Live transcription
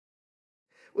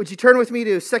Would you turn with me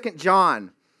to 2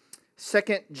 John? 2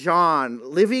 John,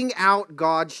 living out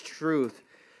God's truth.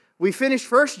 We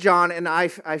finished 1 John, and I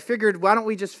figured, why don't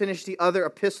we just finish the other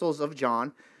epistles of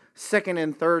John, 2nd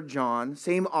and 3rd John,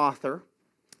 same author.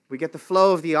 We get the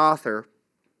flow of the author.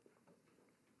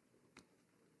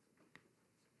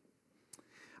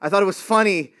 I thought it was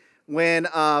funny when,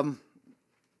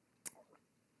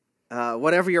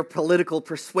 whatever your political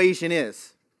persuasion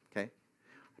is, okay,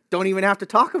 don't even have to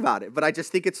talk about it, but I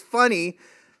just think it's funny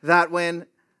that when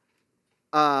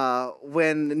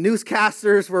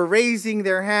newscasters were raising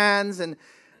their hands and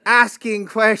asking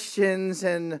questions,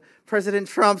 and President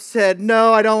Trump said,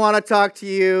 "No, I don't want to talk to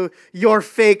you. You're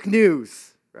fake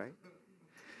news," right?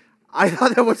 I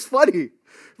thought that was funny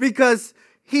because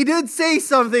he did say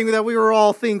something that we were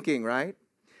all thinking, right?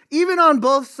 Even on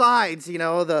both sides,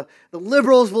 the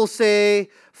liberals will say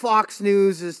Fox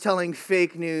News is telling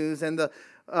fake news, and the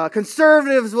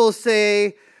conservatives will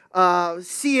say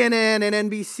CNN and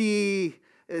NBC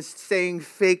is saying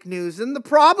fake news. And the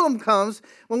problem comes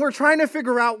when we're trying to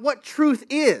figure out what truth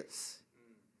is.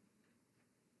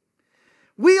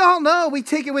 We all know we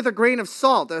take it with a grain of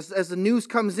salt. As the news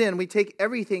comes in, we take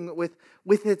everything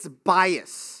with its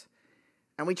bias.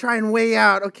 And we try and weigh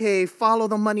out, okay, follow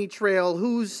the money trail.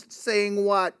 Who's saying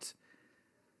what?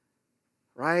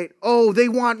 Right? Oh, they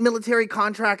want military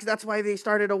contracts. That's why they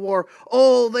started a war.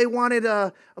 Oh, they wanted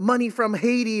money from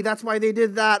Haiti. That's why they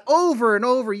did that. Over and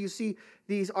over, you see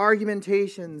these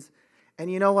argumentations.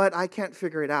 And you know what? I can't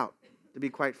figure it out, to be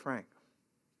quite frank.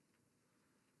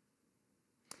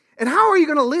 And how are you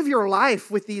going to live your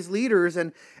life with these leaders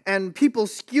and people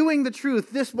skewing the truth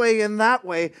this way and that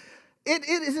way? It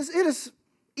is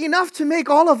enough to make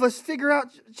all of us figure out,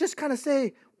 just kind of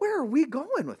say, where are we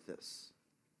going with this?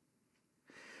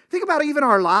 Think about even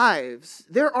our lives.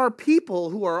 There are people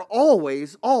who are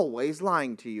always, always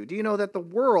lying to you. Do you know that the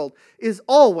world is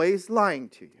always lying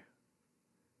to you?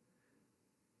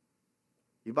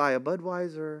 You buy a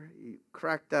Budweiser, you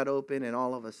crack that open, and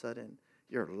all of a sudden,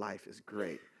 your life is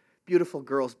great. Beautiful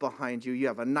girls behind you. You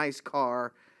have a nice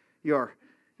car. Your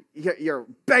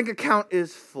bank account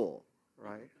is full,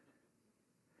 right?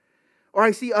 Or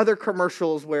I see other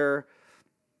commercials where,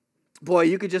 boy,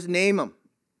 you could just name them.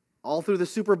 All through the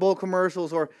Super Bowl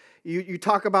commercials, or you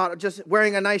talk about just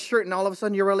wearing a nice shirt and all of a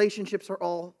sudden your relationships are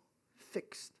all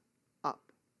fixed up.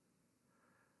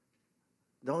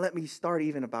 Don't let me start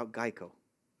even about Geico.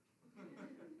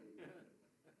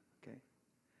 Okay.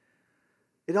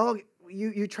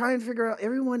 You try and figure out,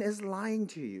 everyone is lying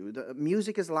to you. The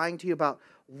music is lying to you about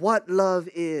what love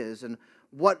is and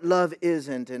what love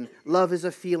isn't, and love is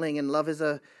a feeling, and love is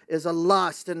a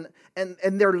lust, and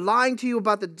they're lying to you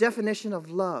about the definition of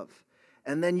love.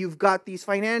 And then you've got these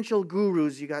financial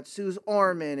gurus. You got Suze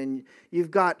Orman, and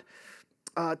you've got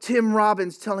Tim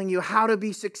Robbins telling you how to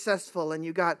be successful, and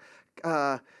you got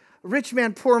Rich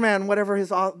Man, Poor Man, whatever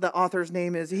the author's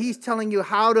name is. He's telling you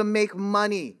how to make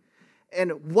money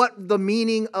and what the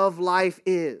meaning of life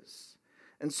is.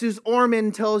 And Suze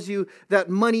Orman tells you that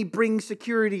money brings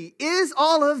security. Is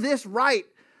all of this right?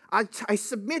 I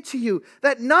submit to you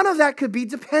that none of that could be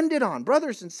depended on,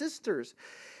 brothers and sisters.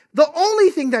 The only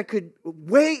thing that could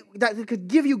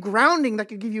give you grounding, that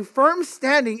could give you firm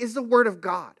standing, is the Word of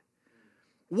God.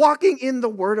 Walking in the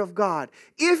Word of God.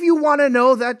 If you want to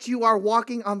know that you are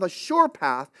walking on the sure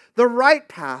path, the right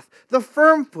path, the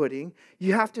firm footing,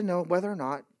 you have to know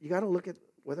you got to look at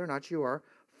whether or not you are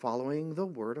following the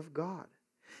Word of God.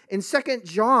 In 2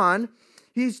 John,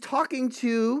 he's talking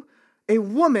to a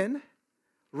woman,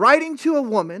 writing to a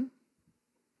woman,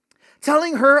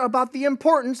 telling her about the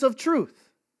importance of truth.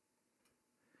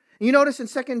 You notice in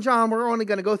 2 John, we're only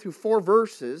going to go through 4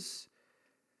 verses.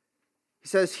 He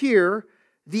says here,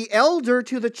 "The elder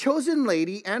to the chosen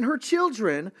lady and her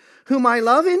children, whom I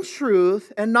love in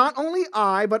truth, and not only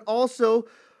I, but also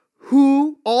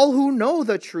all who know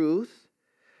the truth,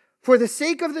 for the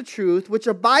sake of the truth, which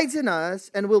abides in us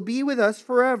and will be with us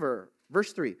forever."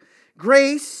 Verse 3,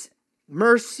 "Grace,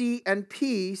 mercy, and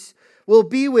peace will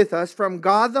be with us from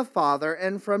God the Father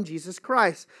and from Jesus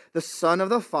Christ, the Son of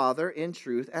the Father, in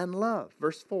truth and love."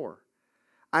 Verse 4,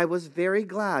 "I was very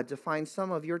glad to find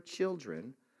some of your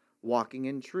children walking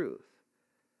in truth,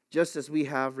 just as we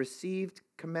have received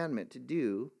commandment to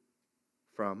do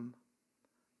from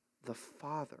the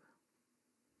Father."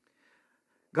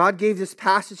 God gave this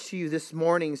passage to you this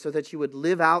morning so that you would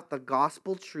live out the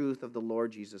gospel truth of the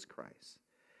Lord Jesus Christ.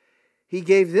 He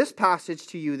gave this passage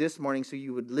to you this morning so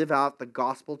you would live out the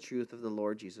gospel truth of the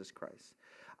Lord Jesus Christ.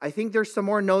 I think there's some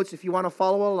more notes. If you want to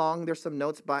follow along, there's some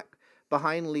notes back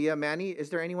behind Leah. Manny, is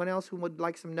there anyone else who would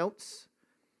like some notes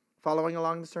Following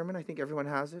along the sermon? I think everyone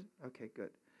has it. Okay, good.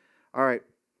 All right.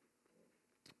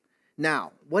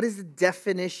 Now, what is the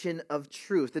definition of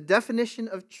truth? The definition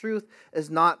of truth is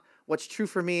not what's true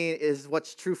for me is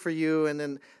what's true for you, and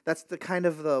then that's the kind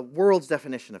of the world's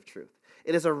definition of truth.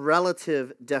 It is a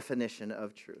relative definition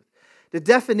of truth. The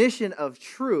definition of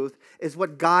truth is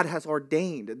what God has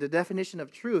ordained. The definition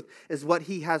of truth is what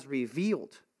he has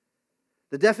revealed.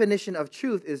 The definition of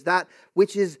truth is that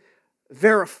which is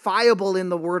verifiable in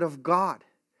the Word of God.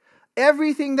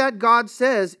 Everything that God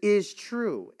says is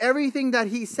true. Everything that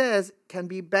he says can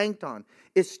be banked on,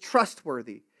 is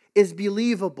trustworthy, is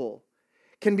believable,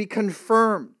 can be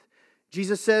confirmed.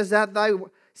 Jesus says that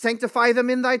sanctify them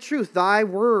in thy truth. Thy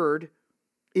word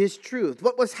is truth.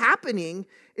 What was happening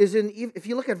is if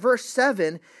you look at verse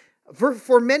 7,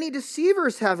 for many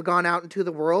deceivers have gone out into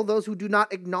the world, those who do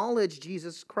not acknowledge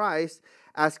Jesus Christ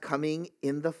as coming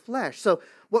in the flesh. So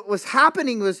what was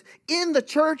happening was in the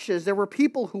churches, there were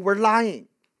people who were lying.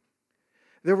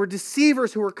 There were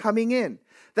deceivers who were coming in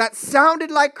that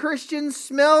sounded like Christians,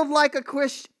 smelled like a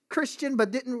Christian,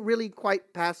 but didn't really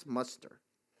quite pass muster.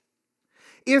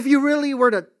 If you really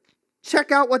were to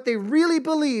check out what they really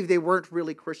believed, they weren't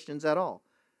really Christians at all.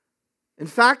 In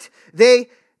fact, they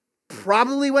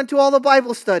probably went to all the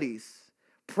Bible studies,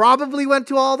 probably went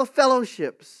to all the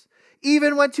fellowships,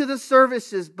 even went to the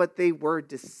services, but they were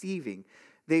deceiving.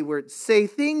 They would say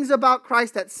things about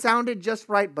Christ that sounded just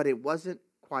right, but it wasn't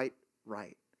quite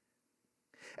right.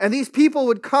 And these people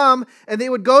would come and they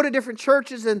would go to different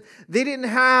churches, and they didn't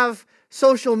have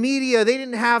social media, they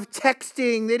didn't have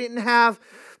texting, they didn't have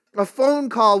a phone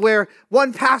call where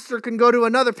one pastor can go to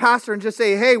another pastor and just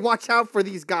say, hey, watch out for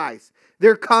these guys.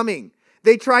 They're coming.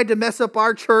 They tried to mess up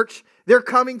our church. They're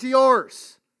coming to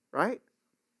yours, right?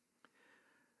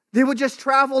 They would just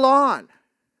travel on.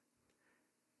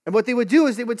 And what they would do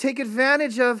is they would take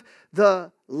advantage of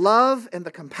the love and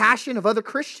the compassion of other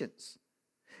Christians.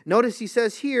 Notice he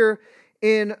says here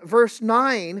in verse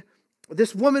 9,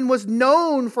 this woman was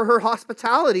known for her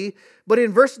hospitality, but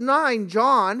in verse 9,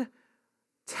 John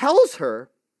tells her,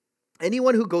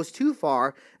 anyone who goes too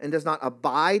far and does not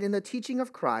abide in the teaching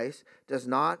of Christ does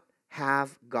not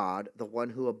have God. The one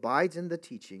who abides in the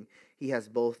teaching, he has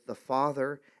both the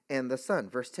Father and the Son.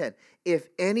 Verse 10, if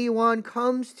anyone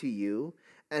comes to you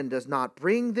and does not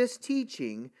bring this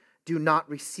teaching, do not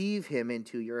receive him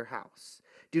into your house.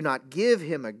 Do not give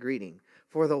him a greeting,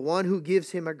 for the one who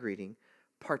gives him a greeting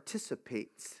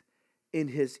participates in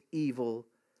his evil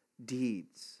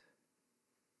deeds.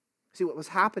 See, what was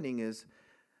happening is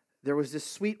there was this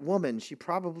sweet woman. She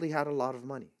probably had a lot of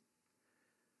money.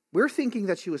 We're thinking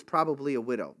that she was probably a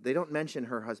widow. They don't mention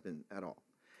her husband at all.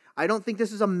 I don't think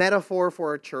this is a metaphor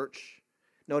for a church.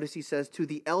 Notice he says, to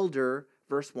the elder,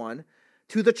 verse 1,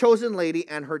 to the chosen lady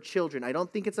and her children. I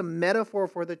don't think it's a metaphor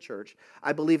for the church.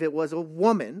 I believe it was a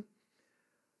woman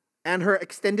and her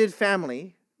extended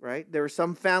family, right? There was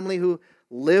some family who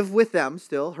live with them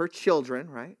still, her children,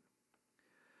 right?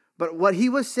 But what he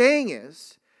was saying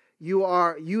is, you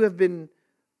have been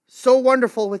so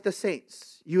wonderful with the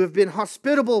saints. You have been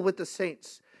hospitable with the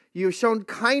saints. You have shown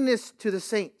kindness to the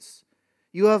saints.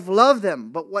 You have loved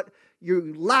them. But what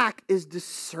you lack is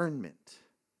discernment.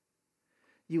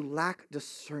 You lack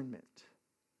discernment.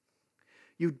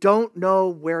 You don't know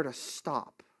where to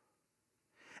stop.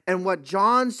 And what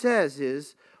John says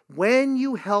is, when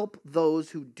you help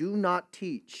those who do not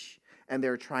teach, and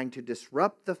they're trying to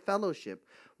disrupt the fellowship,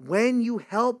 when you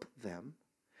help them,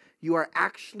 you are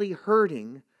actually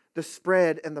hurting the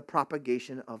spread and the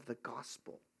propagation of the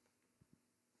gospel.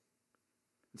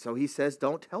 And so he says,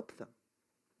 don't help them.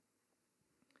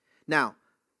 Now,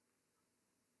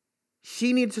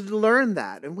 she needs to learn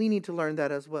that, and we need to learn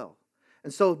that as well.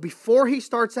 And so before he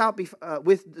starts out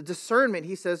with discernment,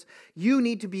 he says, you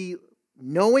need to be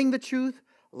knowing the truth,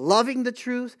 loving the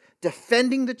truth,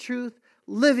 defending the truth,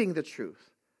 living the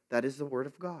truth. That is the word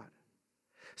of God.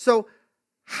 So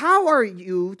how are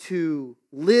you to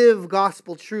live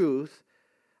gospel truth?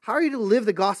 How are you to live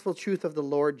the gospel truth of the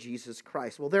Lord Jesus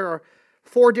Christ? Well, there are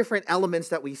 4 different elements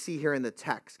that we see here in the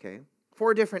text, okay?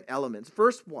 4 different elements.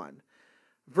 Verse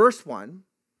 1,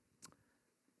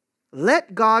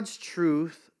 let God's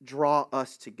truth draw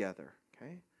us together,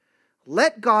 okay?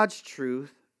 Let God's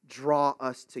truth draw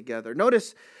us together.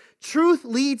 Notice, truth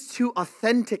leads to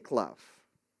authentic love.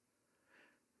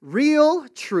 Real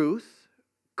truth,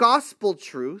 gospel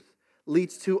truth,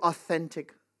 leads to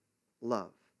authentic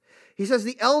love. He says,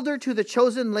 the elder to the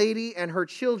chosen lady and her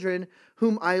children,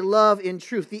 whom I love in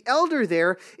truth. The elder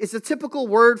there is a typical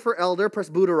word for elder,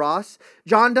 presbyteros.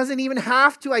 John doesn't even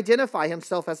have to identify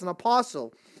himself as an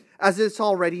apostle, as it's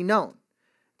already known.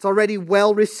 It's already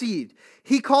well received.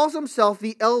 He calls himself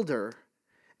the elder.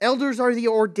 Elders are the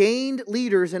ordained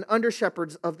leaders and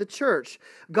under-shepherds of the church.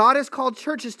 God has called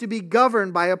churches to be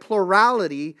governed by a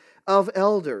plurality of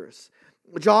elders.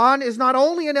 John is not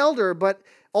only an elder, but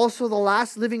also the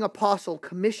last living apostle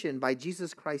commissioned by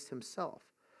Jesus Christ himself.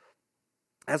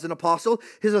 As an apostle,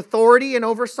 his authority and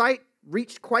oversight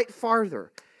reached quite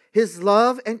farther. His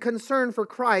love and concern for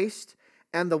Christ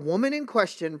and the woman in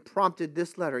question prompted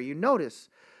this letter. You notice,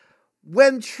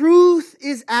 when truth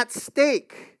is at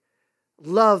stake,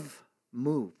 love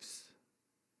moves.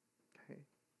 Okay.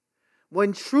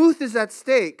 When truth is at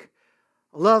stake,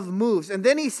 love moves. And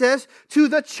then he says, to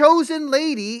the chosen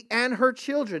lady and her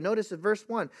children. Notice in verse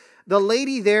 1, the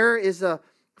lady there is a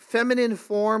feminine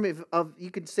form of,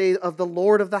 you could say, of the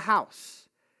Lord of the house.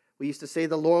 We used to say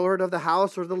the Lord of the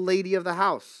house or the lady of the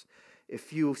house.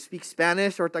 If you speak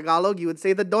Spanish or Tagalog, you would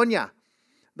say the doña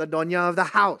of the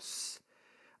house.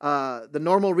 The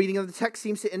normal reading of the text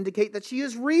seems to indicate that she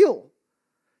is real.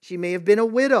 She may have been a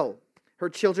widow. Her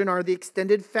children are the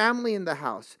extended family in the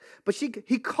house. But he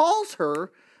calls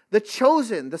her the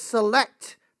chosen, the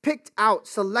select, picked out,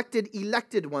 selected,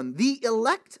 elected one, the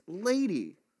elect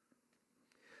lady.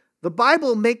 The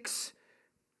Bible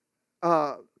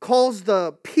calls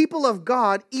the people of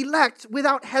God elect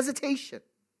without hesitation.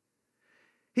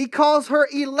 He calls her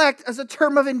elect as a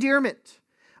term of endearment,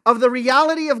 of the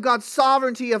reality of God's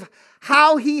sovereignty, of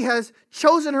how he has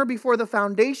chosen her before the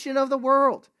foundation of the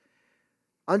world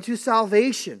unto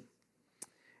salvation.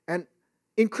 And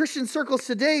in Christian circles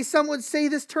today, some would say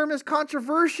this term is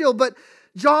controversial, but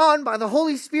John, by the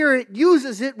Holy Spirit,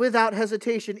 uses it without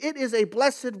hesitation. It is a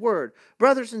blessed word.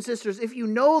 Brothers and sisters, if you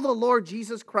know the Lord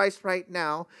Jesus Christ right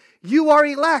now, you are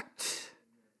elect.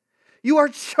 You are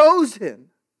chosen.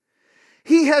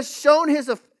 He has shown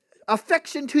his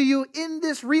affection to you in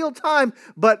this real time.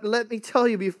 But let me tell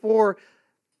you, before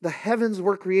the heavens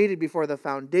were created, before the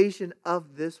foundation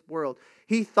of this world,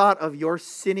 he thought of your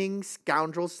sinning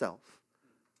scoundrel self.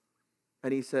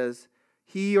 And he says,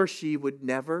 he or she would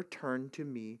never turn to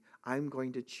me. I'm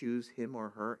going to choose him or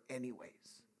her anyways.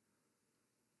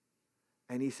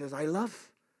 And he says, I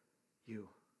love you.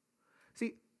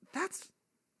 See, that's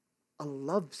a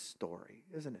love story,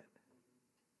 isn't it?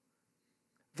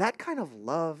 That kind of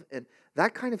love and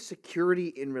that kind of security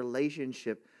in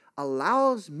relationship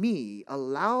allows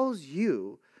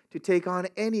you to take on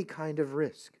any kind of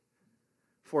risk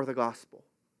for the gospel.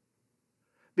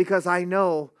 Because I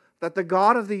know that the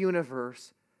God of the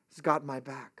universe has got my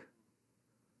back,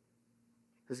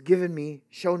 has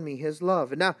shown me his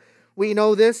love. And now, we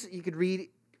know this. You could read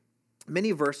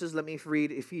many verses. Let me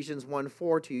read Ephesians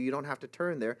 1:4 to you. You don't have to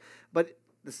turn there. But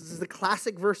this is the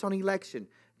classic verse on election.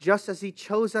 Just as he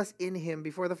chose us in him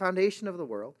before the foundation of the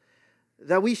world,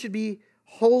 that we should be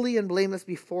holy and blameless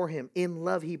before him. In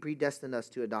love, he predestined us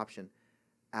to adoption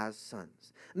as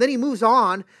sons. And then he moves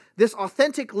on. This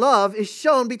authentic love is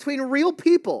shown between real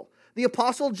people. The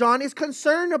Apostle John is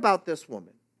concerned about this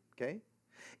woman. Okay?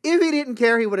 If he didn't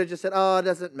care, he would have just said, oh, it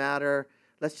doesn't matter.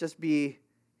 Let's just be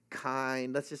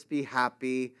kind. Let's just be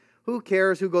happy. Who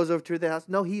cares who goes over to the house?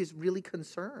 No, he is really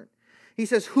concerned. He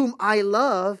says, whom I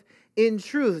love in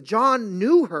truth. John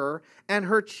knew her and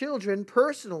her children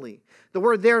personally. The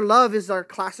word there, love, is our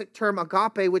classic term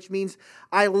agape, which means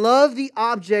I love the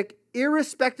object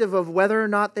irrespective of whether or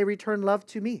not they return love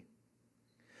to me.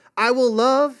 I will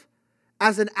love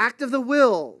as an act of the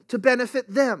will to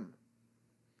benefit them.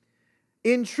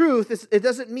 In truth, it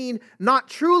doesn't mean not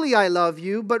truly I love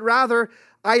you, but rather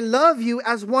I love you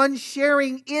as one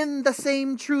sharing in the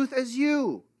same truth as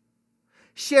you.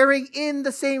 Sharing in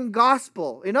the same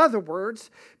gospel. In other words,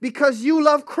 because you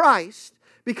love Christ,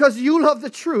 because you love the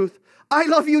truth, I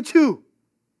love you too.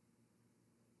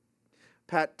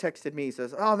 Pat texted me, he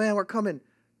says, oh man, we're coming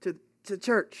to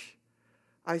church.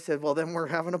 I said, well then we're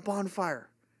having a bonfire.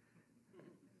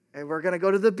 And we're going to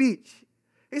go to the beach.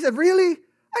 He said, really?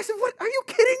 I said, what? Are you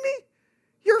kidding me?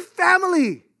 You're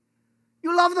family.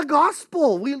 You love the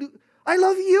gospel. I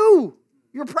love you.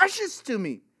 You're precious to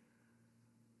me.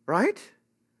 Right?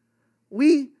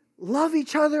 We love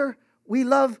each other. We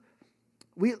love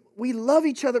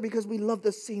each other because we love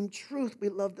the same truth. We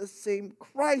love the same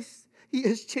Christ. He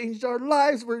has changed our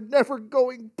lives. We're never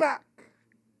going back.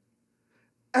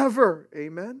 Ever.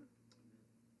 Amen.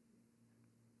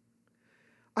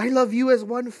 I love you as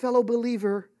one fellow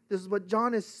believer. This is what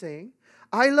John is saying.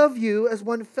 I love you as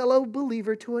one fellow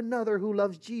believer to another who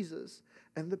loves Jesus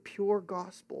and the pure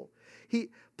gospel.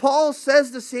 Paul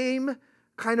says the same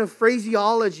kind of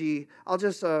phraseology. I'll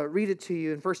just read it to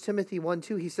you in 1 Timothy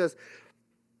 1:2. He says,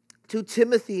 to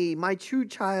Timothy, my true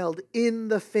child in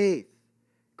the faith,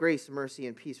 grace, mercy,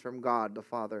 and peace from God the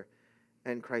Father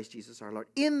and Christ Jesus our Lord.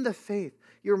 In the faith.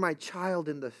 You're my child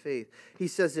in the faith. He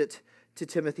says it to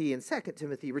Timothy in 2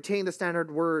 Timothy. Retain the standard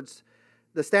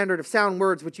of sound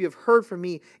words which you have heard from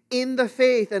me in the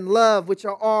faith and love which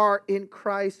are in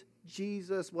Christ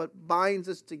Jesus. What binds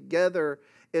us together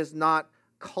is not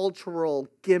cultural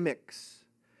gimmicks.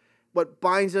 What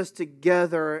binds us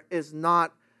together is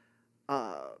not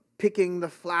picking the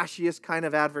flashiest kind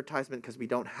of advertisement because we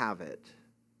don't have it.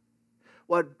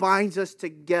 What binds us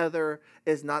together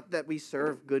is not that we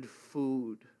serve good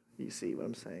food. You see what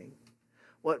I'm saying?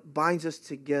 What binds us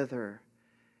together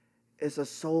is a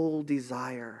soul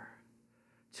desire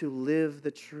to live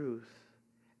the truth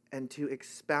and to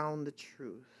expound the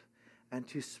truth and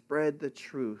to spread the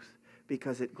truth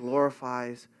because it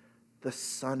glorifies the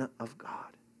Son of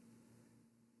God.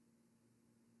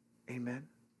 Amen.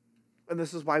 And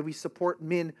this is why we support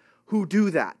men who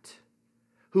do that,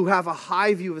 who have a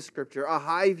high view of Scripture, a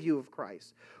high view of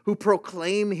Christ, who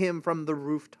proclaim Him from the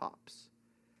rooftops.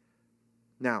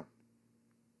 Now,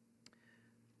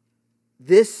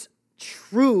 this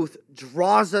truth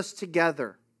draws us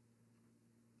together.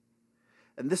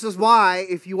 And this is why,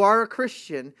 if you are a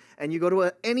Christian and you go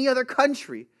to any other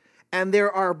country and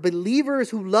there are believers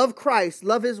who love Christ,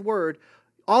 love His Word,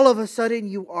 all of a sudden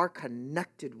you are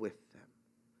connected with them.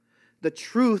 The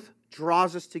truth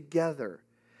draws us together.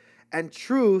 And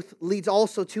truth leads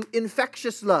also to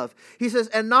infectious love. He says,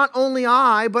 and not only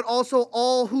I, but also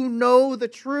all who know the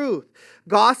truth.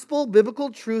 Gospel, biblical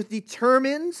truth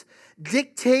determines,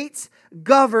 dictates,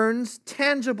 governs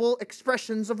tangible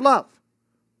expressions of love.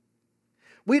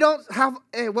 We don't have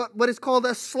what is called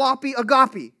a sloppy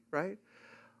agape, right?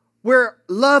 Where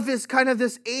love is kind of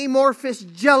this amorphous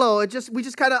jello. We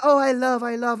just kind of, oh, I love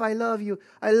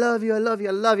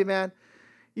you, man.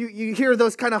 You hear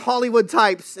those kind of Hollywood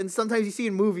types, and sometimes you see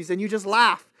in movies, and you just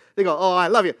laugh. They go, oh, I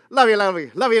love you.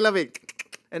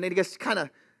 And they just kind of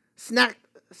snap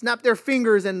their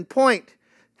fingers and point.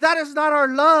 That is not our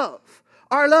love.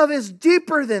 Our love is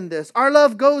deeper than this. Our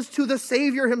love goes to the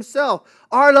Savior Himself.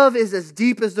 Our love is as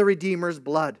deep as the Redeemer's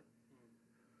blood.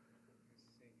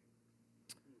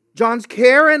 John's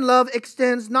care and love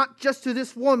extends not just to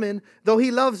this woman, though he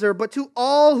loves her, but to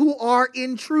all who are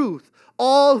in truth,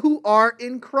 all who are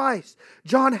in Christ.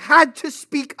 John had to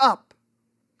speak up.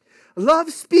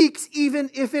 Love speaks even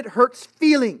if it hurts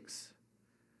feelings.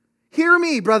 Hear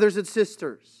me, brothers and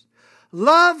sisters.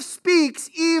 Love speaks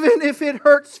even if it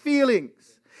hurts feelings.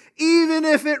 Even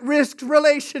if it risks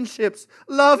relationships,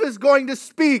 love is going to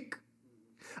speak.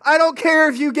 I don't care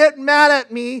if you get mad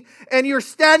at me and you're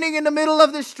standing in the middle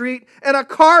of the street and a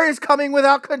car is coming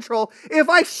without control. If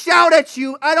I shout at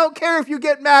you, I don't care if you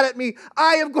get mad at me.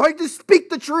 I am going to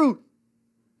speak the truth.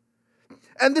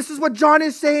 And this is what John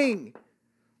is saying.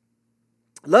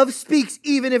 Love speaks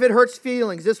even if it hurts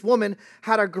feelings. This woman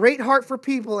had a great heart for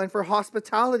people and for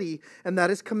hospitality, and that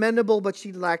is commendable, but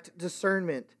she lacked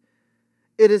discernment.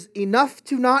 It is enough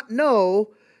to not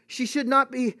know she should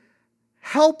not be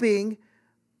helping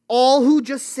all who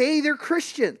just say they're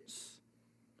Christians.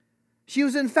 She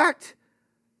was in fact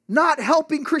not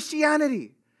helping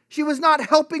Christianity. She was not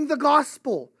helping the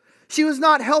gospel. She was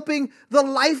not helping the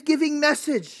life-giving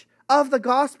message of the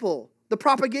gospel, the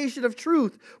propagation of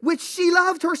truth, which she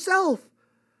loved herself.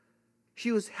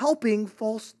 She was helping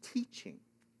false teaching.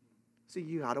 So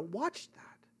you got to watch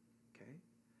that. Okay?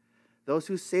 Those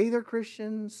who say they're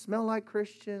Christians, smell like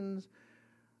Christians,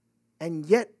 and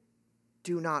yet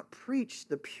do not preach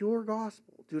the pure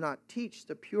gospel, do not teach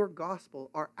the pure gospel,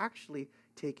 are actually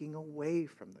taking away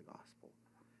from the gospel.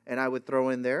 And I would throw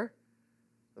in there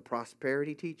the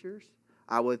prosperity teachers.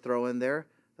 I would throw in there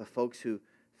the folks who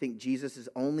think Jesus is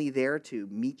only there to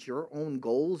meet your own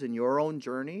goals and your own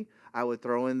journey. I would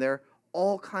throw in there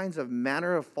all kinds of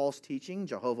manner of false teaching,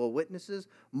 Jehovah's Witnesses,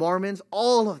 Mormons,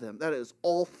 all of them. That is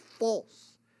all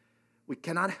false. We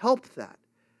cannot help that.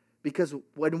 Because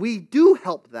when we do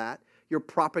help that, you're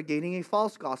propagating a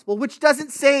false gospel, which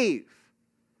doesn't save.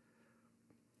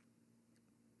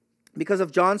 Because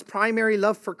of John's primary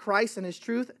love for Christ and His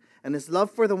truth, and his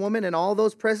love for the woman and all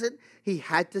those present, he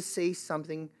had to say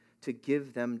something to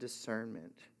give them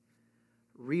discernment.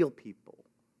 Real people.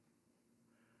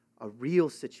 A real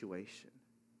situation.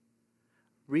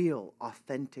 Real,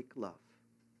 authentic love.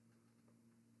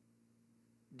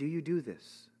 Do you do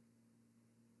this?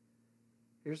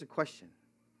 Here's a question.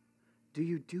 Do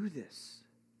you do this?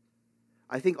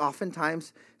 I think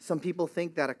oftentimes some people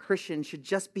think that a Christian should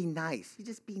just be nice. You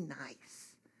just be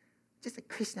nice. Just a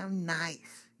Christian, I'm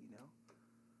nice, you know.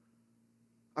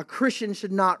 A Christian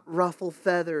should not ruffle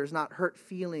feathers, not hurt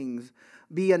feelings.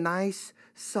 Be a nice,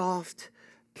 soft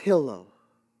pillow.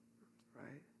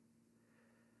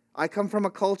 I come from a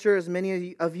culture, as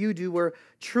many of you do, where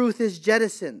truth is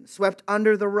jettisoned, swept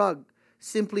under the rug,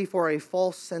 simply for a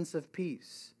false sense of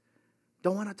peace.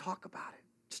 Don't want to talk about it.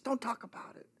 Just don't talk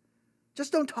about it.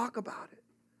 Just don't talk about it.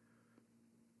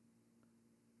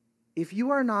 If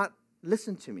you are not,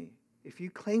 listen to me, if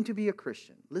you claim to be a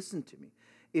Christian, listen to me.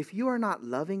 If you are not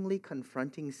lovingly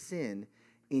confronting sin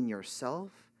in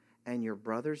yourself and your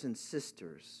brothers and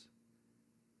sisters,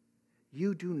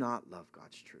 you do not love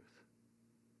God's truth.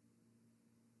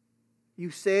 You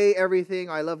say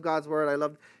everything, I love God's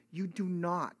word, you do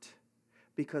not,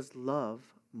 because love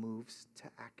moves to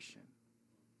action.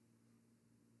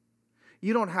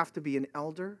 You don't have to be an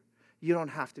elder. You don't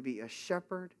have to be a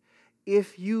shepherd.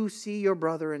 If you see your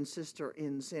brother and sister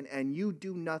in sin and you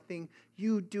do nothing,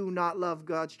 you do not love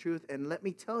God's truth. And let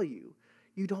me tell you,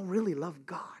 you don't really love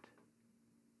God.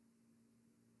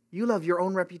 You love your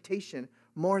own reputation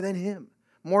more than Him,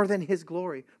 more than His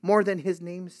glory, more than His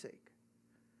namesake.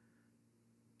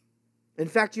 In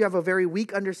fact, you have a very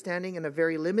weak understanding and a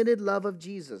very limited love of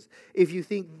Jesus if you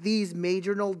think these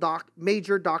major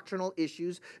doctrinal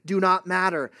issues do not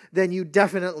matter. Then you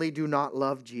definitely do not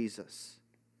love Jesus.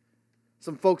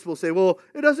 Some folks will say, well,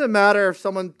 it doesn't matter if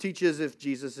someone teaches if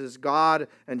Jesus is God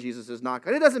and Jesus is not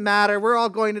God. It doesn't matter. We're all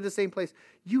going to the same place.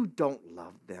 You don't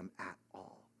love them at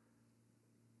all.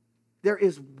 There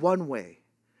is one way.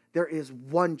 There is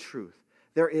one truth.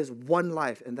 There is one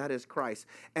life, and that is Christ.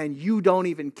 And you don't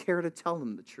even care to tell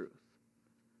them the truth.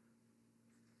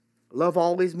 Love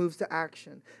always moves to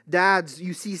action. Dads,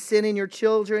 you see sin in your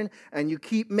children, and you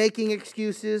keep making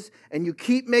excuses, and you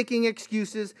keep making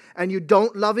excuses, and you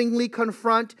don't lovingly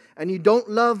confront, and you don't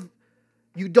love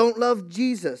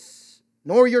Jesus,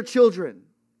 nor your children.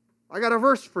 I got a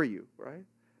verse for you, right?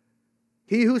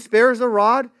 He who spares the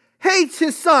rod hates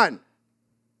his son.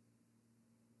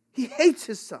 He hates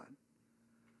his son.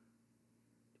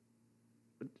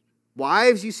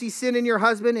 Wives, you see sin in your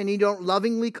husband and you don't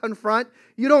lovingly confront.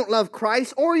 You don't love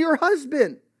Christ or your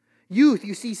husband. Youth,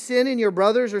 you see sin in your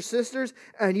brothers or sisters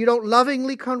and you don't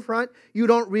lovingly confront. You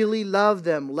don't really love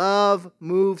them. Love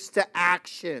moves to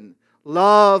action.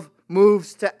 Love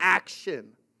moves to action.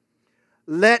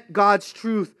 Let God's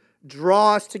truth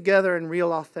draw us together in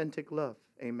real, authentic love.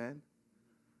 Amen.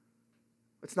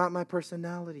 It's not my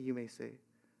personality, you may say.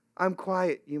 I'm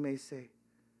quiet, you may say.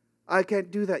 I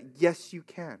can't do that. Yes, you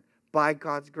can. By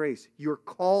God's grace, you're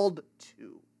called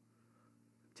to.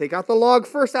 Take out the log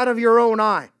first out of your own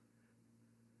eye.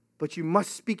 But you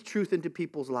must speak truth into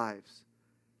people's lives.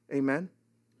 Amen?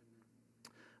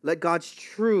 Let God's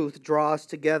truth draw us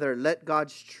together. Let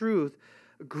God's truth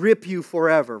grip you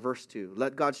forever. Verse 2.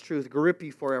 Let God's truth grip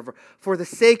you forever. For the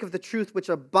sake of the truth which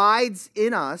abides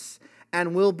in us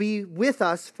and will be with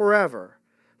us forever.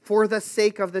 For the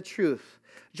sake of the truth.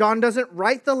 John doesn't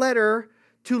write the letter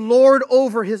to lord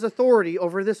over his authority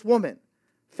over this woman,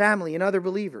 family, and other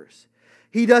believers.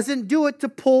 He doesn't do it to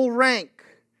pull rank.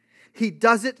 He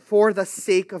does it for the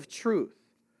sake of truth.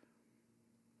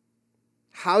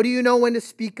 How do you know when to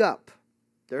speak up?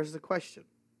 There's the question.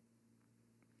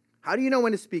 How do you know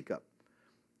when to speak up?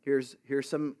 Here's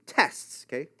some tests,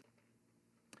 okay?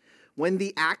 When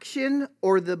the action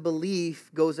or the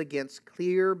belief goes against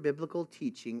clear biblical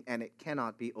teaching and it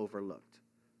cannot be overlooked.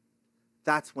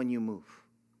 That's when you move.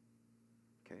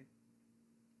 Okay?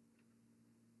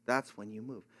 That's when you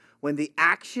move. When the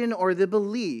action or the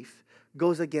belief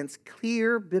goes against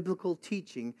clear biblical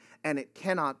teaching and it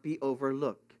cannot be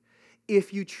overlooked.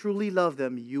 If you truly love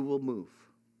them, you will move.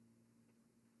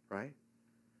 Right?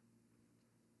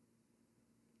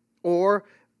 Or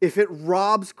if it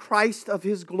robs Christ of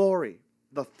His glory,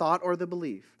 the thought or the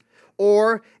belief.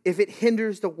 Or if it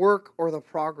hinders the work or the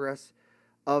progress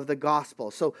of the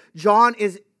gospel. So John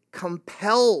is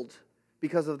compelled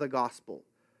because of the gospel.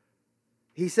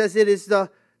 He says it is the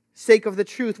sake of the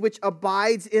truth which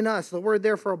abides in us. The word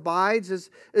there for abides is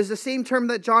the same term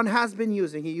that John has been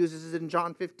using. He uses it in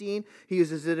John 15. He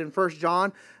uses it in 1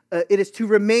 John. It is to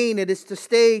remain. It is to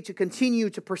stay, to continue,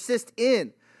 to persist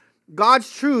in.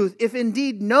 God's truth, if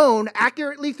indeed known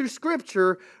accurately through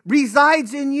Scripture,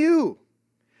 resides in you.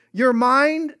 Your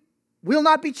mind will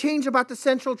not be changed about the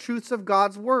central truths of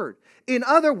God's Word. In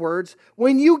other words,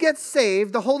 when you get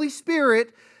saved, the Holy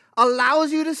Spirit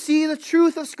allows you to see the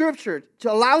truth of Scripture,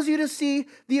 allows you to see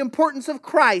the importance of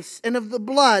Christ and of the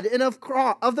blood and of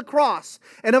the cross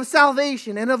and of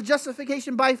salvation and of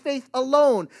justification by faith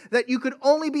alone, that you could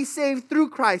only be saved through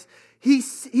Christ. He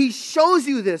shows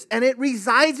you this, and it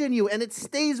resides in you, and it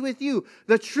stays with you.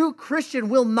 The true Christian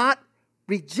will not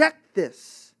reject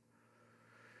this.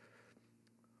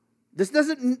 This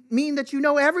doesn't mean that you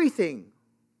know everything,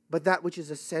 but that which is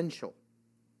essential.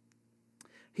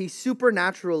 He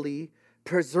supernaturally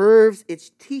preserves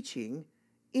its teaching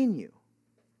in you.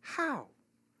 How?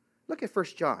 Look at 1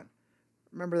 John.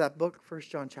 Remember that book, 1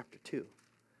 John chapter 2.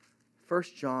 1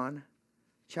 John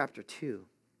chapter 2.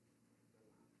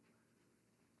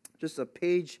 Just a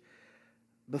page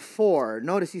before.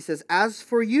 Notice he says, "As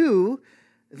for you,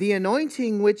 the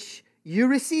anointing which you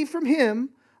receive from him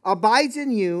abides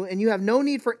in you, and you have no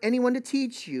need for anyone to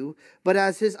teach you, but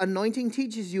as his anointing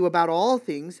teaches you about all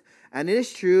things, and it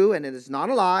is true, and it is not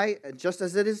a lie, and just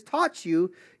as it is taught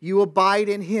you, you abide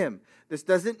in him." This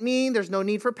doesn't mean there's no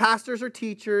need for pastors or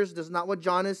teachers. That's not what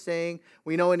John is saying.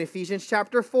 We know in Ephesians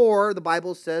chapter 4, the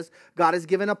Bible says God has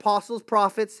given apostles,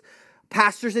 prophets,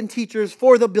 pastors, and teachers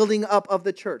for the building up of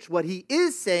the church. What he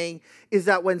is saying is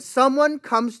that when someone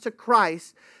comes to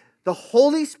Christ, the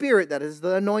Holy Spirit, that is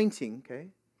the anointing, okay,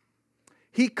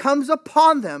 he comes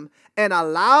upon them and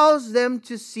allows them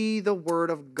to see the Word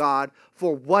of God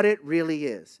for what it really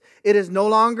is. It is no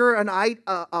longer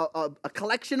a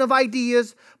collection of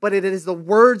ideas, but it is the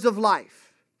words of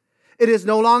life. It is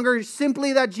no longer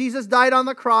simply that Jesus died on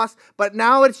the cross, but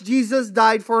now it's Jesus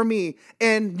died for me,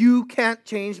 and you can't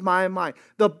change my mind.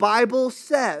 The Bible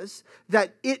says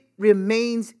that it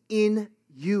remains in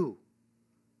you.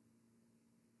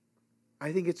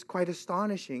 I think it's quite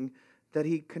astonishing that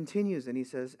he continues and he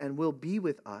says, "and will be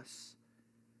with us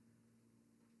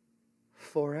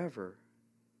forever."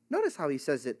 Notice how he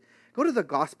says it. Go to the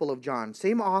Gospel of John.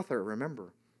 Same author,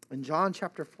 remember. In John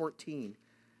chapter 14.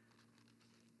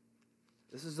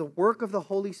 This is the work of the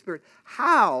Holy Spirit.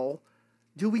 How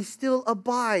do we still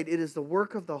abide? It is the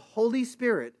work of the Holy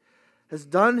Spirit has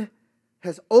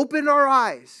opened our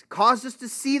eyes, caused us to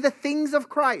see the things of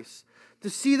Christ, to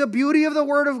see the beauty of the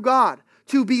Word of God,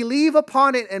 to believe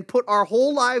upon it and put our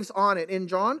whole lives on it. In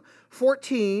John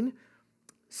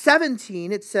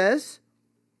 14:17, it says,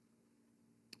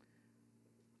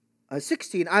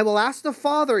 16, "I will ask the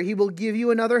Father, he will give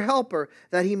you another helper,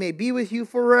 that he may be with you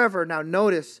forever." Now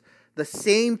notice the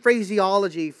same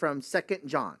phraseology from 2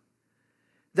 John.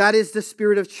 That is the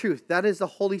Spirit of truth. That is the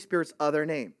Holy Spirit's other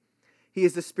name. He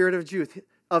is the Spirit of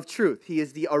truth. He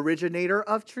is the originator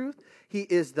of truth. He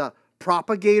is the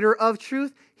propagator of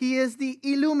truth. He is the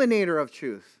illuminator of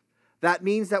truth. That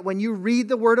means that when you read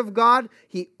the Word of God,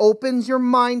 he opens your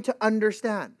mind to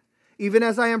understand. Even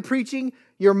as I am preaching,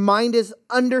 your mind is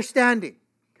understanding.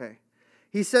 Okay.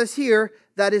 He says here,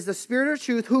 that is the Spirit of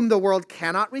truth, whom the world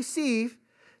cannot receive.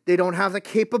 They don't have the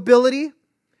capability.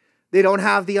 They don't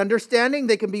have the understanding.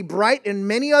 They can be bright in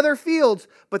many other fields,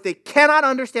 but they cannot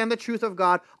understand the truth of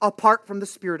God apart from the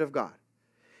Spirit of God.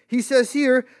 He says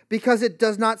here, because it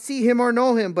does not see him or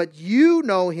know him, but you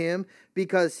know him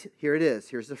because, here it is,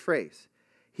 here's the phrase,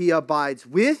 he abides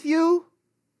with you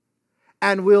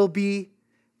and will be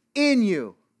in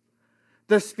you.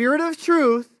 The Spirit of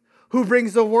truth, who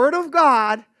brings the Word of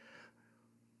God,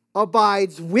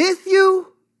 abides with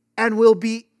you and will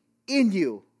be in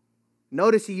you.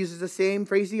 Notice he uses the same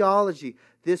phraseology.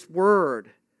 This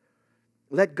word,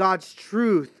 let God's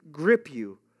truth grip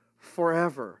you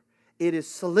forever. It is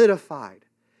solidified.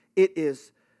 It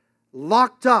is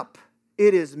locked up.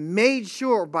 It is made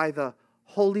sure by the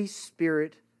Holy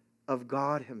Spirit of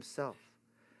God himself.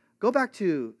 Go back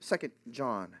to 2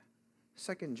 John.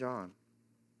 2 John.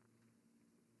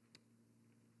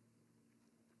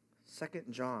 2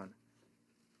 John.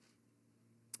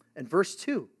 And verse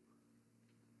 2.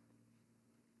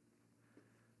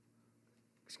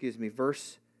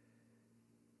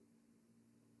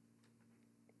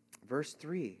 Verse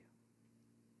 3.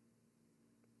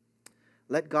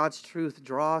 Let God's truth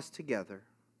draw us together.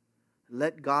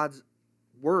 Let God's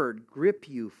word grip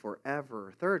you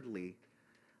forever. Thirdly,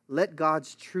 let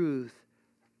God's truth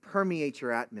permeate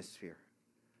your atmosphere.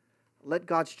 Let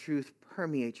God's truth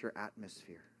permeate your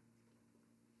atmosphere.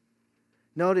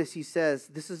 Notice he says,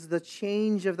 this is the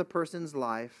change of the person's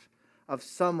life of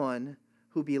someone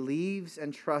who believes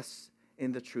and trusts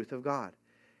in the truth of God.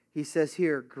 He says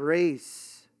here,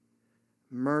 grace,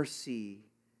 mercy,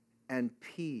 and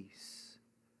peace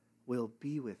will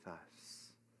be with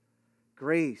us.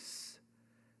 Grace,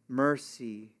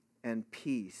 mercy, and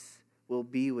peace will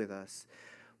be with us.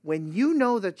 When you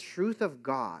know the truth of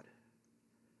God,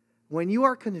 when you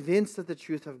are convinced of the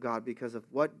truth of God because of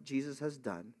what Jesus has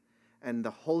done and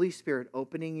the Holy Spirit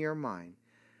opening your mind,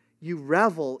 you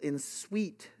revel in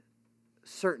sweet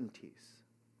certainties.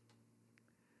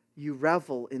 You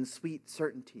revel in sweet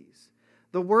certainties.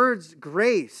 The words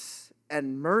grace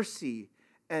and mercy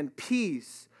and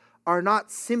peace are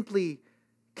not simply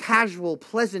casual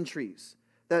pleasantries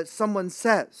that someone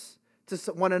says to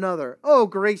one another. Oh,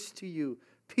 grace to you,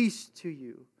 peace to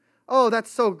you. Oh,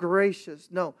 that's so gracious.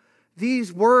 No,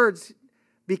 these words,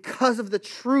 because of the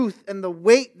truth and the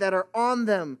weight that are on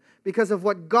them, because of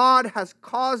what God has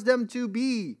caused them to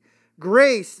be,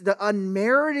 grace, the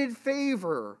unmerited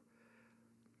favor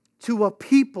to a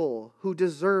people who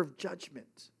deserve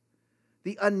judgment.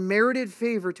 The unmerited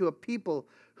favor to a people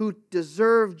who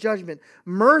deserve judgment.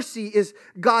 Mercy is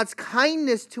God's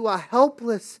kindness to a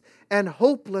helpless and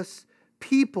hopeless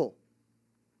people.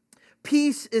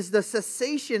 Peace is the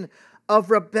cessation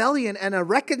of rebellion and a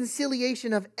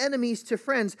reconciliation of enemies to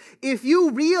friends. If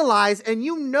you realize and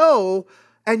you know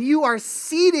and you are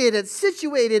seated and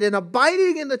situated and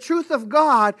abiding in the truth of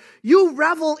God, you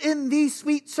revel in these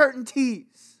sweet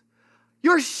certainties.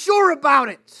 You're sure about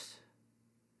it.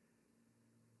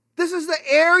 This is the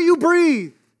air you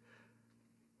breathe.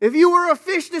 If you were a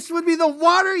fish, this would be the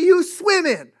water you swim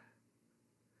in.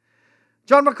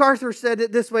 John MacArthur said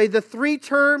it this way: the three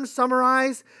terms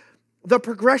summarize the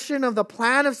progression of the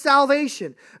plan of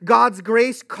salvation. God's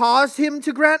grace caused him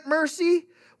to grant mercy,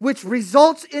 which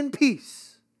results in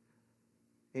peace.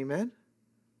 Amen?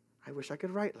 I wish I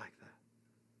could write like that.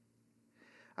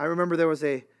 I remember there was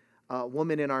a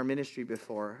woman in our ministry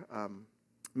before,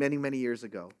 many, many years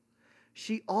ago.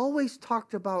 She always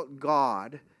talked about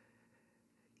God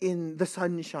in the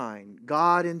sunshine,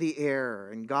 God in the air,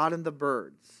 and God in the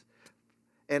birds.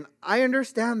 And I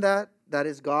understand that. That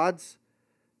is God's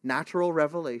natural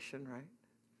revelation, right?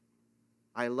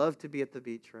 I love to be at the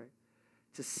beach, right?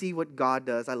 To see what God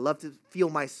does. I love to feel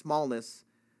my smallness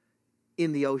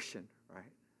in the ocean,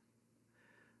 right?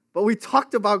 But we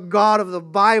talked about God of the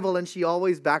Bible, and she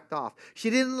always backed off. She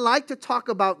didn't like to talk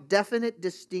about definite,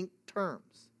 distinct terms.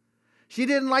 She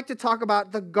didn't like to talk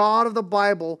about the God of the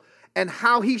Bible and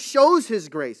how He shows His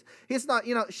grace. It's not,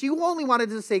 she only wanted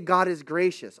to say God is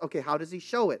gracious. Okay, how does He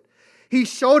show it? He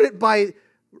showed it by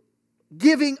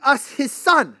giving us His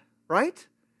Son, right?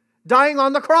 Dying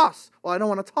on the cross. Well, I don't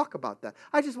want to talk about that.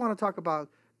 I just want to talk about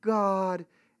God,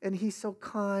 and He's so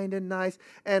kind and nice.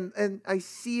 And I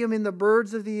see Him in the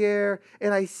birds of the air,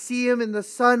 and I see Him in the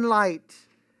sunlight.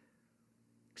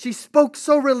 She spoke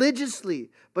so religiously,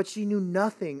 but she knew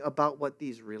nothing about what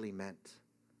these really meant.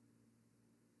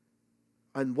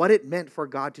 And what it meant for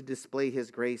God to display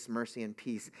His grace, mercy, and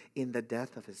peace in the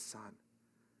death of His Son.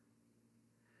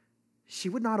 She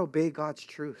would not obey God's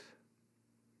truth.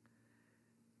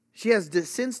 She has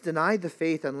since denied the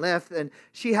faith and left, and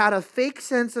she had a fake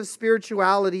sense of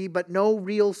spirituality, but no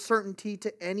real certainty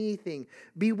to anything.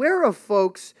 Beware of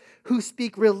folks who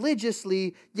speak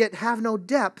religiously, yet have no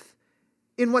depth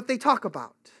in what they talk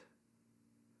about.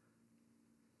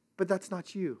 But that's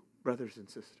not you, brothers and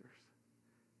sisters,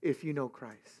 if you know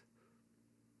Christ.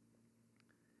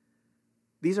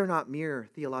 These are not mere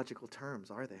theological terms,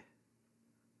 are they?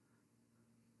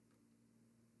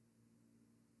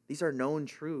 These are known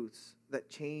truths that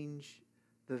change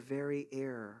the very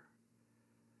air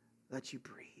that you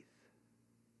breathe.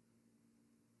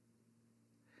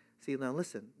 See, now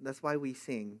listen, that's why we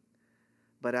sing,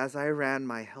 but as I ran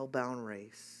my hell-bound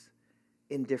race,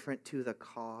 indifferent to the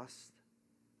cost,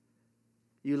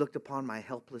 you looked upon my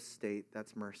helpless state,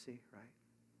 that's mercy, right?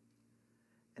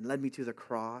 And led me to the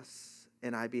cross,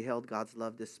 and I beheld God's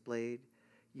love displayed.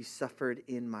 You suffered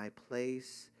in my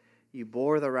place. You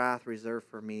bore the wrath reserved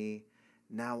for me.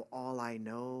 Now all I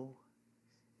know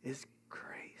is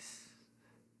grace.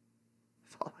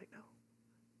 That's all I know.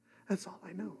 That's all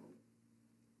I know.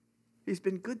 He's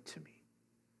been good to me.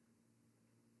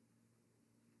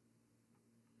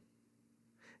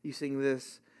 You sing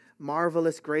this,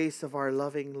 marvelous grace of our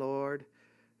loving Lord,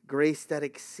 grace that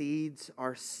exceeds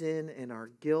our sin and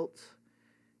our guilt.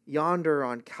 Yonder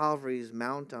on Calvary's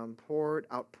mount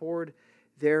outpoured,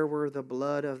 there where the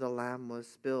blood of the Lamb was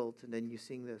spilt. And then you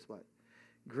sing this, what?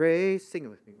 Grace, sing it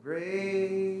with me.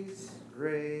 Grace,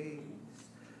 grace,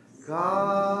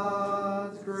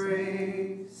 God's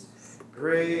grace,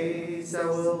 grace that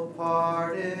will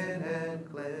pardon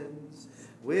and cleanse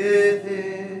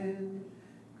within.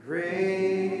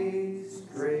 Grace,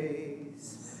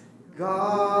 grace,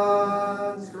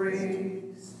 God's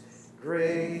grace,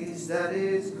 grace that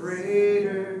is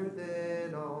greater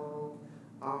than all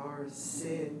our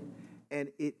sin.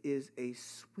 And it is a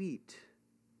sweet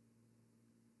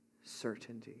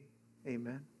certainty.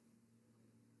 Amen.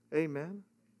 Amen.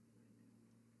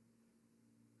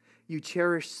 You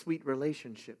cherish sweet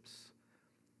relationships.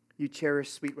 You cherish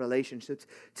sweet relationships.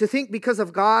 To think because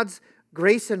of God's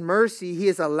grace and mercy, He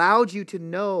has allowed you to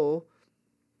know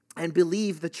and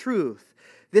believe the truth.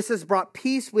 This has brought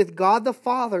peace with God the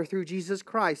Father through Jesus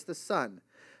Christ the Son.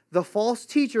 The false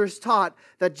teachers taught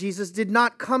that Jesus did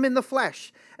not come in the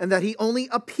flesh and that He only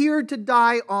appeared to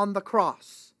die on the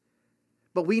cross.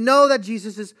 But we know that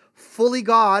Jesus is fully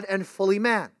God and fully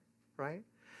man, right?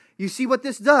 You see what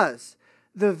this does?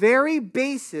 The very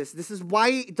basis, this is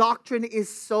why doctrine is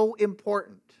so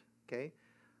important, okay?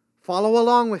 Follow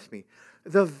along with me.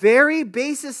 The very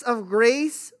basis of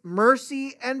grace,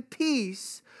 mercy, and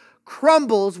peace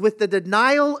crumbles with the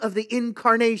denial of the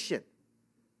incarnation.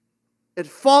 It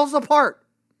falls apart.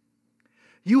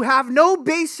 You have no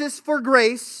basis for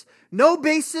grace, no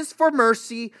basis for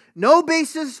mercy, no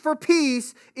basis for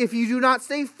peace if you do not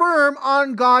stay firm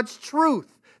on God's truth.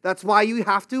 That's why you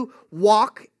have to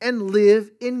walk and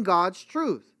live in God's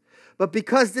truth. But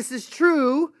because this is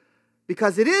true,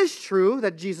 because it is true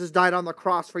that Jesus died on the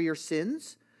cross for your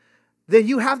sins, then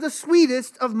you have the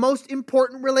sweetest of most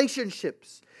important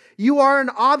relationships. You are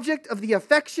an object of the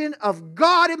affection of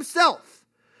God Himself.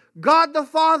 God the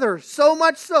Father, so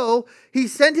much so, He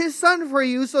sent His Son for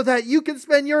you so that you can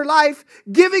spend your life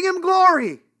giving Him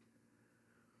glory.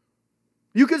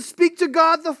 You can speak to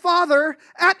God the Father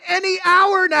at any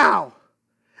hour now,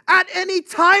 at any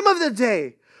time of the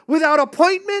day. Without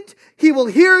appointment, He will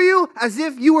hear you as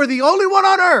if you were the only one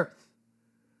on earth.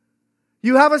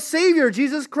 You have a Savior,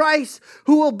 Jesus Christ,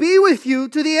 who will be with you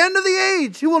to the end of the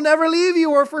age, who will never leave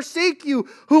you or forsake you,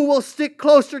 who will stick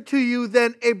closer to you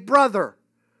than a brother.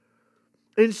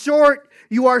 In short,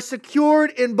 you are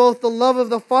secured in both the love of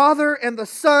the Father and the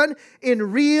Son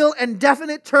in real and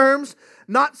definite terms,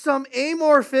 not some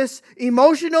amorphous,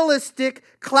 emotionalistic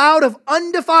cloud of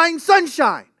undefined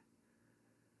sunshine.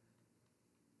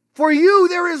 For you,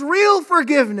 there is real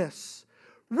forgiveness,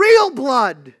 real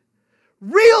blood,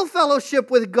 real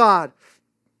fellowship with God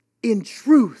in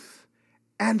truth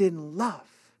and in love.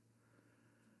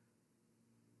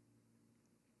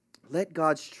 Let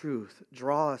God's truth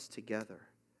draw us together.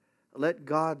 Let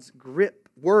God's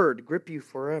word grip you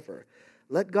forever.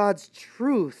 Let God's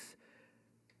truth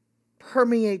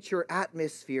permeate your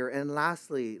atmosphere. And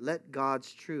lastly, let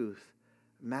God's truth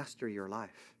master your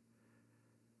life.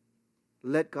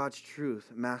 Let God's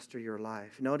truth master your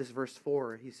life. Notice verse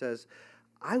 4. He says,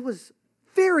 I was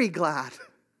very glad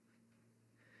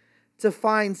to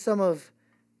find some of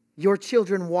your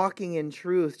children walking in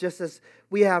truth, just as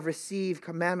we have received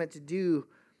commandment to do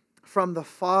from the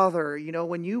Father. You know,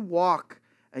 when you walk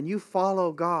and you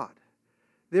follow God,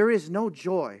 there is no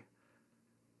joy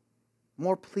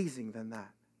more pleasing than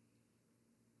that.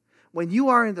 When you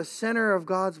are in the center of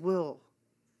God's will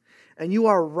and you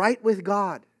are right with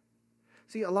God.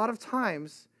 See, a lot of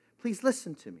times, please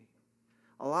listen to me.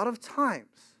 A lot of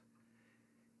times,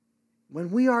 when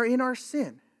we are in our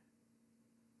sin,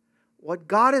 what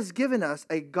God has given us,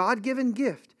 a God-given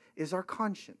gift, is our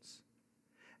conscience.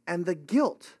 And the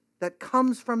guilt that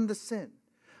comes from the sin,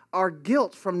 our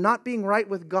guilt from not being right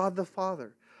with God the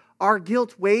Father, our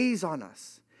guilt weighs on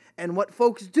us. And what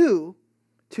folks do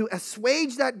to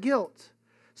assuage that guilt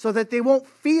so that they won't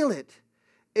feel it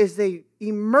is they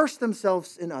immerse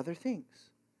themselves in other things.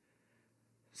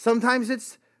 Sometimes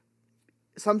it's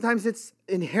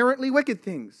inherently wicked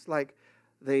things, like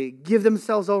they give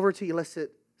themselves over to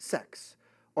illicit sex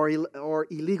or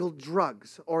illegal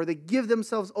drugs, or they give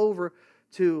themselves over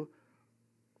to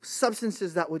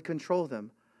substances that would control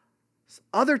them.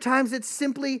 Other times it's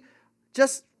simply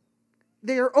just,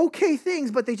 they're okay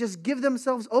things, but they just give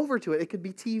themselves over to it. It could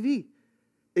be TV.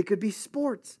 It could be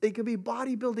sports. It could be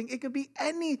bodybuilding. It could be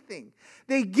anything.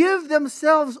 They give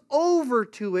themselves over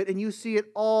to it, and you see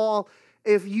it all.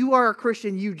 If you are a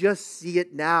Christian, you just see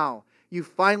it now. You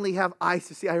finally have eyes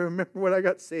to see. I remember when I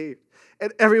got saved,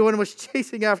 and everyone was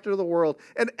chasing after the world,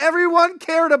 and everyone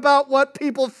cared about what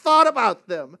people thought about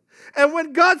them. And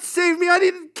when God saved me, I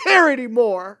didn't care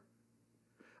anymore.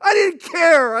 I didn't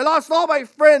care. I lost all my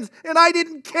friends, and I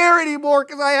didn't care anymore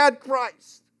because I had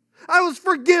Christ. I was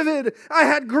forgiven. I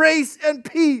had grace and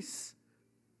peace.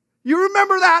 You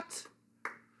remember that?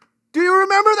 Do you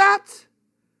remember that?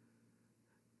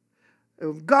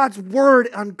 God's word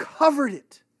uncovered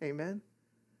it. Amen.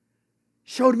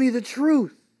 Showed me the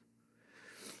truth.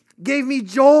 Gave me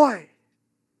joy.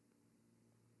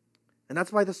 And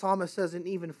that's why the psalmist says in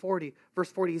even 40,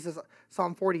 verse 40, he says,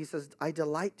 Psalm 40, he says, I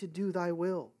delight to do thy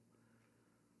will.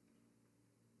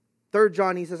 3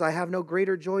 John, he says, I have no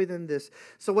greater joy than this.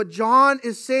 So what John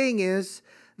is saying is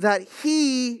that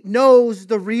he knows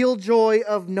the real joy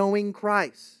of knowing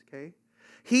Christ. Okay?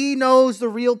 He knows the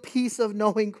real peace of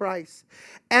knowing Christ.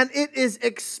 And it is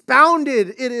expounded.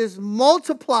 It is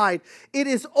multiplied. It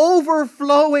is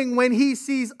overflowing when he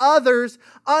sees others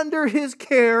under his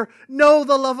care know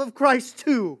the love of Christ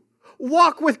too.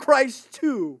 Walk with Christ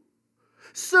too.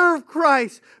 Serve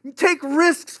Christ. Take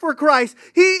risks for Christ.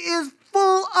 He is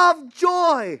full of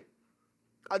joy.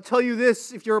 I'll tell you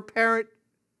this, if you're a parent,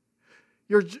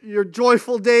 Your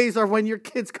joyful days are when your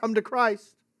kids come to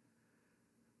Christ.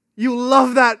 You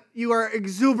love that. You are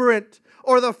exuberant.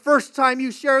 Or the first time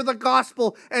you share the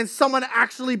gospel and someone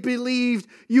actually believed.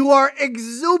 You are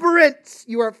exuberant.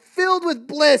 You are filled with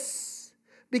bliss.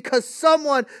 Because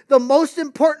someone, the most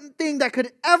important thing that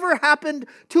could ever happen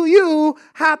to you,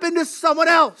 happened to someone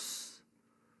else.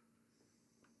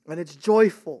 And it's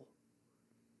joyful.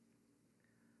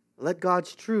 Let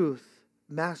God's truth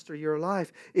master your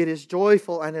life. It is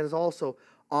joyful and it is also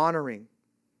honoring.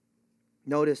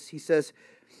 Notice he says,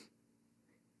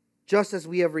 just as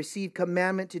we have received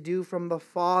commandment to do from the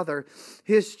Father.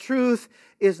 His truth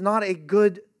is not a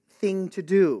good thing to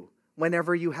do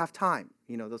whenever you have time.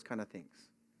 You know, those kind of things.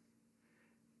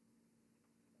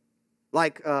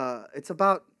 Like,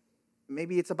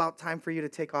 maybe it's about time for you to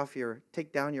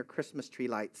take down your Christmas tree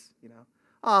lights, you know.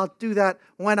 I'll do that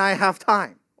when I have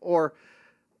time.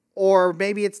 Or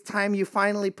maybe it's time you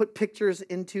finally put pictures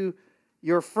into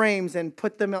your frames and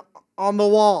put them on the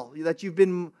wall that you've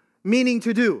been meaning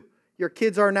to do. Your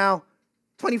kids are now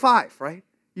 25, right?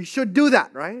 You should do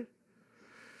that, right?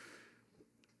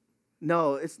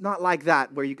 No, it's not like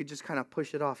that where you could just kind of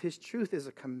push it off. His truth is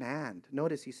a command.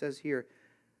 Notice he says here,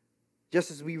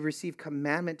 just as we receive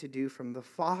commandment to do from the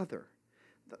Father.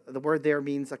 The word there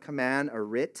means a command, a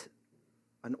writ,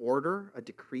 an order, a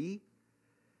decree.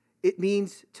 It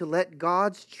means to let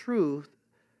God's truth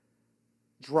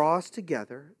draw us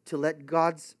together, to let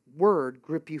God's word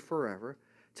grip you forever,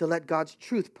 to let God's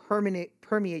truth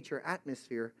permeate your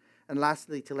atmosphere, and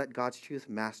lastly, to let God's truth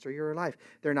master your life.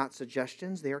 They're not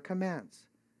suggestions, they are commands.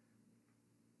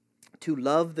 To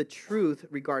love the truth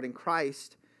regarding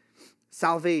Christ,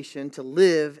 salvation, to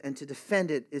live and to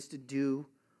defend it is to do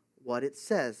what it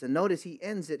says. And notice he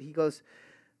ends it. He goes,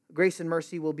 grace and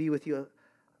mercy will be with you.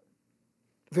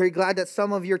 Very glad that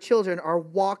some of your children are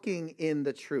walking in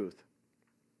the truth.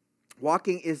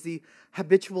 Walking is the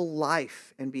habitual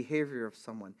life and behavior of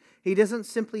someone. He doesn't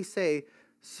simply say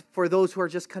for those who are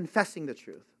just confessing the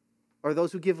truth or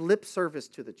those who give lip service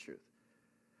to the truth,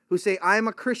 who say, I'm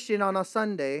a Christian on a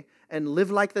Sunday and live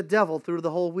like the devil through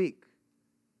the whole week.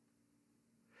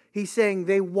 He's saying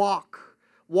they walk.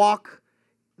 Walk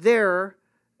there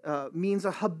means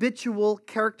a habitual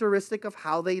characteristic of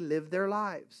how they live their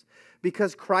lives.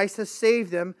 Because Christ has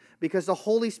saved them, because the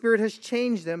Holy Spirit has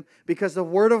changed them, because the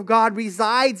Word of God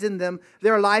resides in them,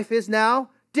 their life is now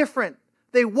different.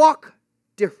 They walk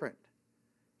different.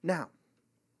 Now,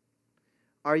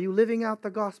 are you living out the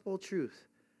gospel truth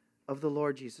of the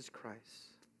Lord Jesus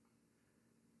Christ?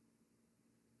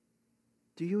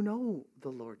 Do you know the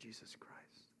Lord Jesus Christ?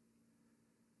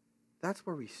 That's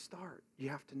where we start. You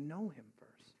have to know Him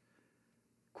first.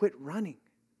 Quit running.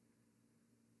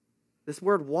 This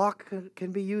word walk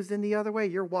can be used in the other way.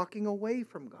 You're walking away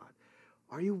from God.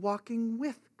 Are you walking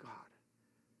with God?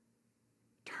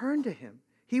 Turn to Him.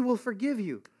 He will forgive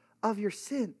you of your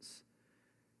sins.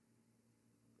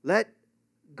 Let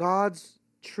God's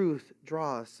truth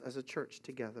draw us as a church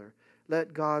together.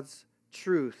 Let God's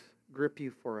truth grip you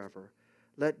forever.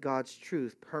 Let God's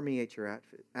truth permeate your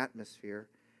atmosphere.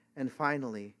 And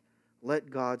finally, let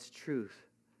God's truth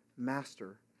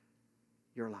master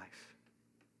your life.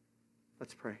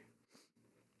 Let's pray.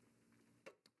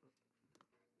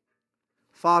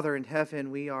 Father in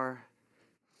heaven, we are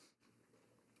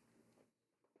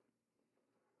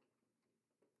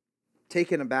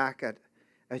taken aback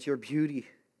at your beauty.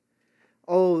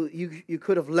 Oh, you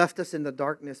could have left us in the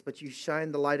darkness, but you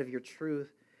shine the light of your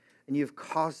truth, and you've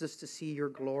caused us to see your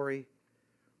glory.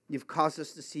 You've caused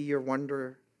us to see your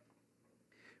wonder.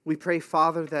 We pray,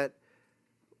 Father, that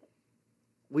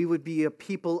we would be a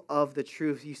people of the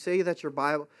truth. You say that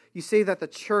you say that the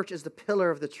church is the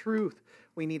pillar of the truth.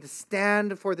 We need to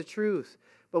stand for the truth.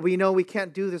 But we know we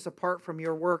can't do this apart from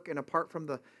your work and apart from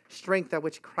the strength at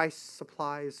which Christ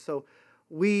supplies. So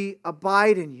we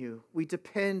abide in you. We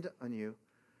depend on you.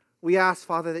 We ask,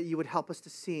 Father, that you would help us to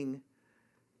sing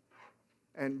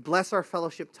and bless our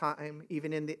fellowship time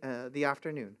even in the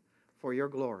afternoon for your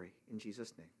glory. In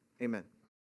Jesus' name, amen.